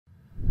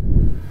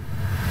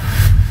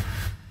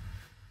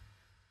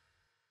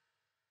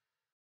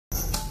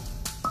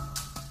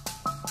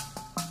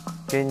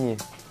给你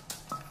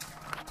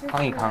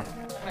康一康。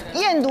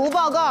验毒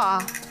报告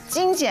啊，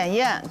经检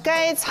验，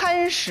该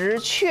餐食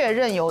确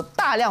认有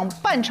大量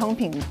半成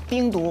品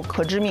冰毒，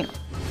可致命。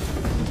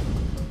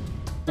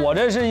我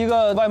这是一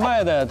个外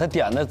卖的，他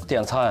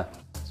点餐。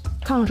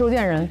看看收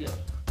件人，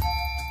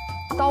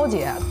刀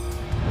姐。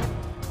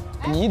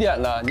你点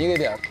的，你给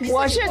点。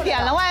我是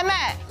点了外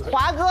卖，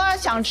华哥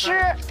想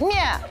吃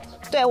面，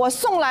对我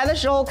送来的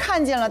时候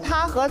看见了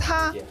他和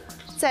他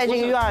在这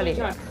个院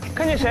里。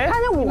看见谁？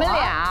看见我们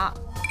俩。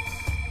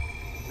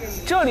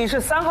这里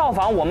是3号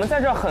房，我们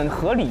在这儿很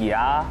合理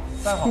呀。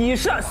你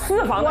是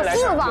4房的来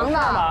这儿，我4房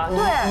的，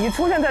对，你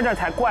出现在这儿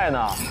才怪呢。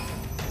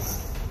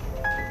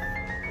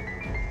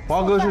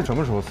华哥是什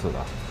么时候死的？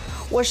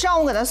我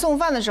上午给他送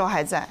饭的时候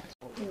还在。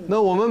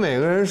那我们每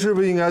个人是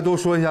不是应该都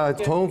说一下，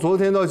从昨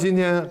天到今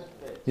天，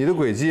你的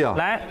轨迹啊？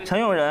来，陈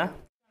永仁。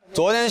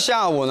昨天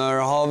下午呢，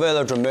然后为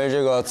了准备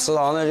这个祠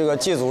堂的这个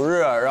祭祖日，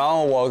然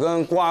后我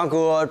跟瓜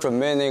哥准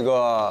备那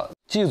个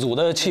祭祖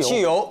的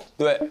汽油，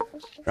对。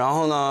然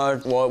后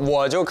呢，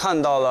我就看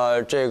到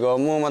了这个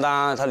么么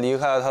哒，他离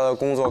开了他的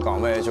工作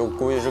岗位，就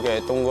估计是给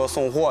东哥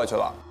送货去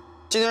了。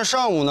今天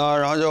上午呢，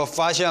然后就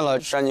发现了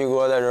山鸡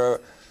哥在这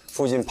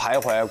附近徘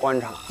徊观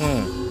察。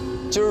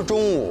今儿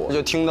中午就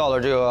听到了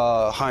这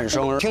个喊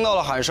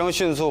声，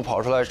迅速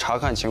跑出来查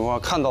看情况，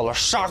看到了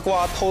沙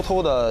瓜偷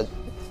偷的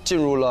进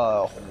入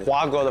了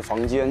华哥的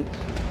房间。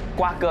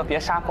瓜哥别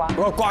杀瓜，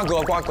不是瓜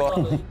哥。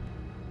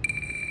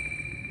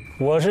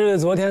我是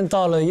昨天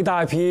到了一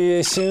大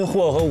批新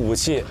货和武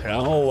器，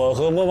然后我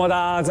和么么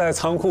哒在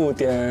仓库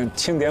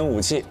清点武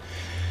器，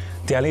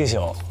点了一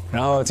宿，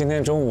然后今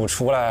天中午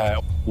出来，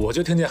我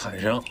就听见喊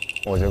声，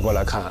我就过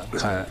来看，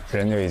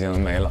人就已经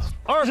没了。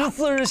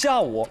24日下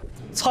午，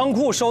仓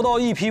库收到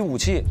一批武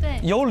器，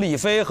由李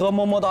飞和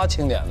么么哒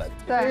清点的。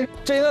对，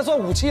这应该算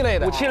武器类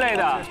的。武器类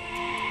的。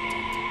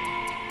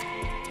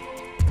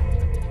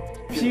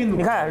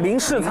你看，临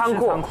时仓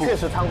库，确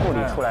实仓库里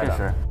出来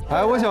的。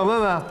哎，我想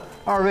问问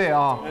2位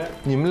啊，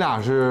你们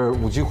俩是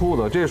武器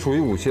库的，这属于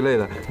武器类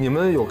的，你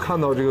们有看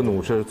到这个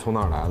弩是从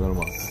哪儿来的了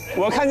吗？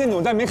我看见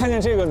弩，但没看见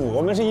这个弩，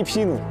我们是一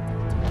批弩，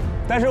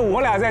但是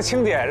我俩在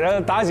清点，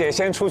让达姐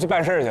先出去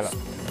办事去了。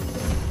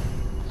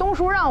东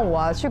叔让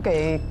我去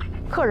给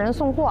客人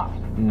送货，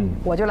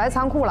我就来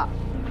仓库了。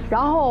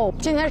然后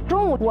今天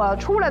中午我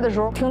出来的时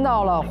候，听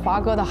到了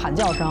华哥的喊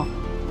叫声，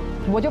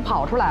我就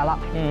跑出来了。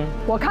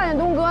我看见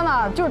东哥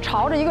呢，就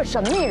朝着一个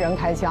神秘人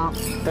开枪。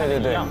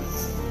对。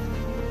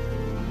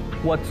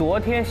我昨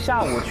天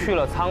下午去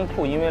了仓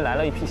库，因为来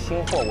了一批新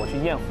货，我去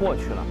验货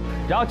去了。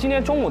然后今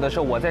天中午的时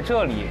候，我在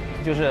这里，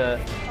就是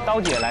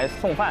刀姐来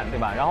送饭，对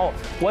吧？然后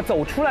我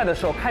走出来的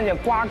时候，看见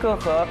瓜哥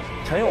和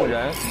陈永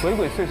仁鬼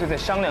鬼祟祟在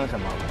商量什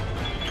么。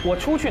我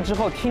出去之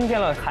后听见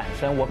了喊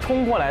声，我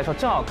冲过来的时候，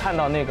正好看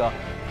到那个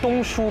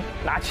东叔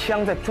拿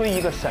枪在追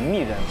一个神秘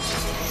人。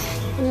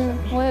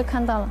我也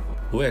看到了。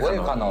我也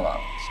看到了。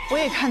我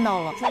也看到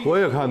了。我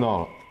也看到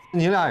了，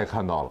你俩也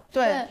看到了。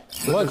对，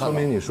我也说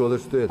明你说的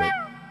是对的。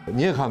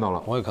你也看到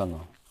了，我也看到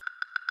了。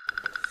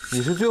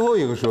你是最后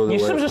一个说的。你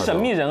是不是神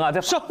秘人啊？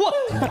在什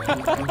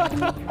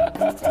么？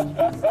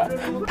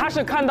他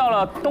是看到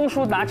了东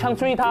叔拿枪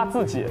追他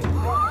自己。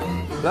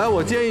来，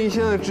我建议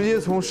现在直接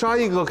从沙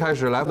溢哥开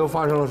始，来，都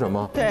发生了什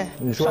么？对，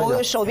你说一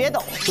下。手别抖。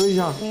说一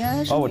下。你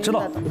看他我知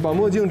道。把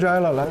墨镜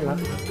摘了，来，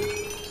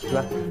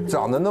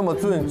长得那么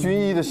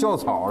军医的校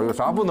草，有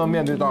啥不能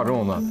面对大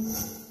众呢？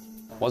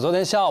我昨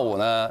天下午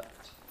呢，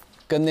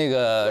跟那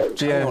个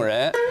陈永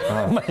仁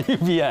没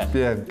编，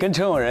跟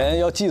陈永仁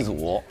要祭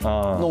祖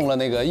弄了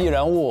那个易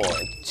燃物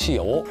汽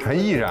油，还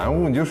易燃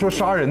物，你就说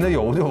杀人的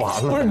油就完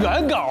了。不是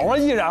原稿啊，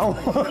易燃物，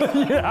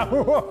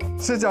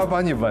这家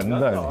把你闻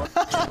的。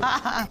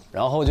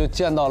然后就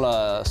见到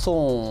了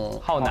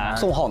宋浩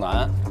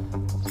南，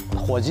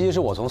火机是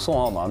我从宋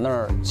浩南那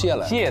儿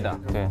借的，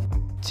对。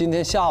今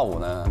天下午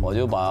呢，我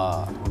就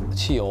把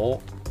汽油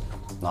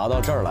拿到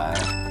这儿来。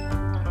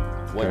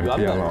我原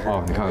本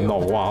啊，你看脑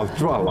瓜子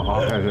转了啊，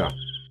开始。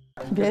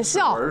别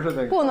笑，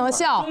不能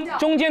笑。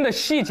中间的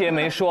细节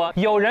没说，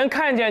有人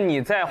看见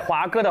你在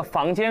华哥的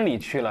房间里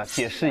去了，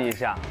解释一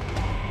下。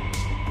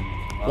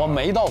我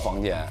没到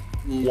房间，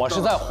我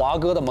是在华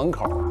哥的门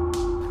口。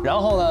然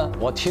后呢，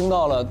我听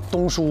到了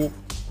东叔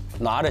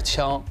拿着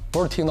枪，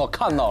不是听到，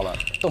看到了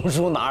东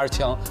叔拿着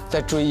枪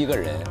在追一个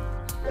人。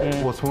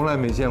我从来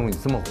没见过你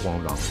这么慌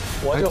张，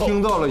我还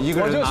听到了一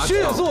个人拿枪，我就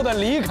迅速的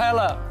离开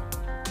了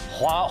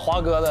华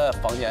哥的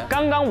房间。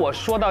刚刚我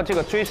说到这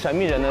个追神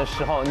秘人的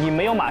时候，你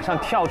没有马上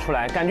跳出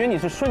来，感觉你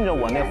是顺着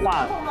我那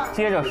话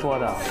接着说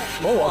的。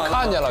我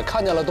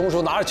看见了东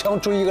叔拿着枪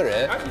追一个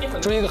人，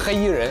追一个黑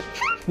衣人。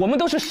我们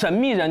都是神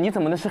秘人，你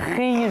怎么能是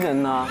黑衣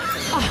人呢？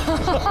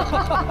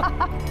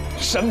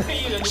神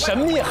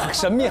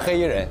秘黑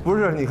衣人。不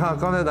是，你看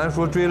刚才咱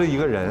说追了一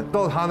个人，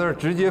到他那儿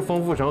直接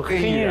丰富成黑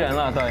衣人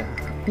了，对。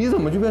你怎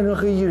么就变成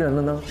黑衣人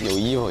了呢？有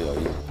衣服。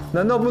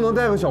难道不能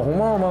戴个小红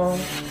帽吗？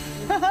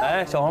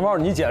哎，小红帽，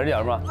你解释解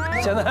释吧。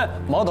现在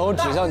矛头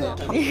指向你。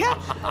你看，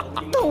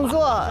动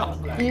作、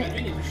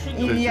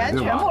语言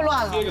全部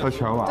乱了。他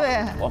全完。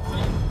对。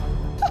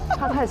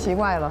他太奇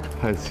怪了，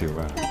太奇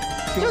怪了。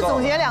就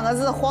总结2个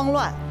字：慌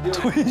乱。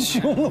忒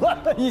凶了，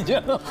已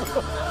经。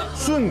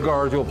顺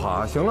杆就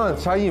爬。行了，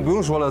沙溢不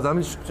用说了，咱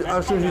们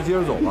按顺序接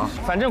着走吧。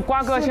反正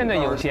瓜哥现在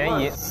有嫌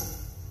疑。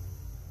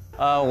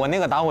我那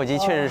个打火机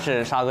确实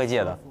是沙哥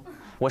借的，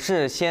我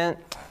是先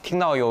听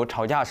到有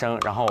吵架声，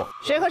然后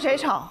谁和谁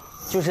吵？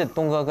就是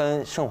东哥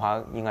跟盛华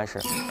应该是。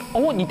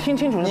哦，你听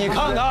清楚，你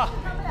看看，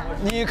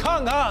你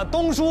看看，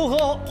东叔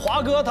和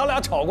华哥他俩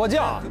吵过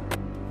架。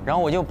然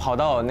后我就跑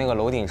到那个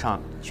楼顶上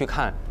去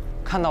看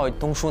到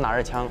东叔拿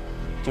着枪，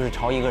就是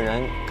朝一个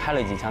人开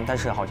了几枪，但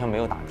是好像没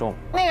有打中。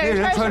那个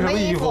人穿什么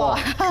衣服？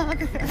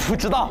不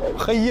知道，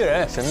黑衣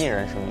人，神秘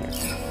人。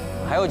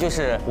还有就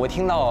是我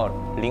听到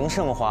林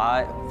盛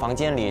华房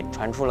间里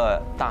传出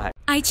了大喊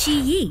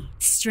iQiyi,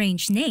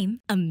 strange name,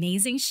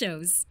 amazing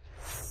shows.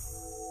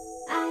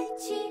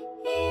 iQiyi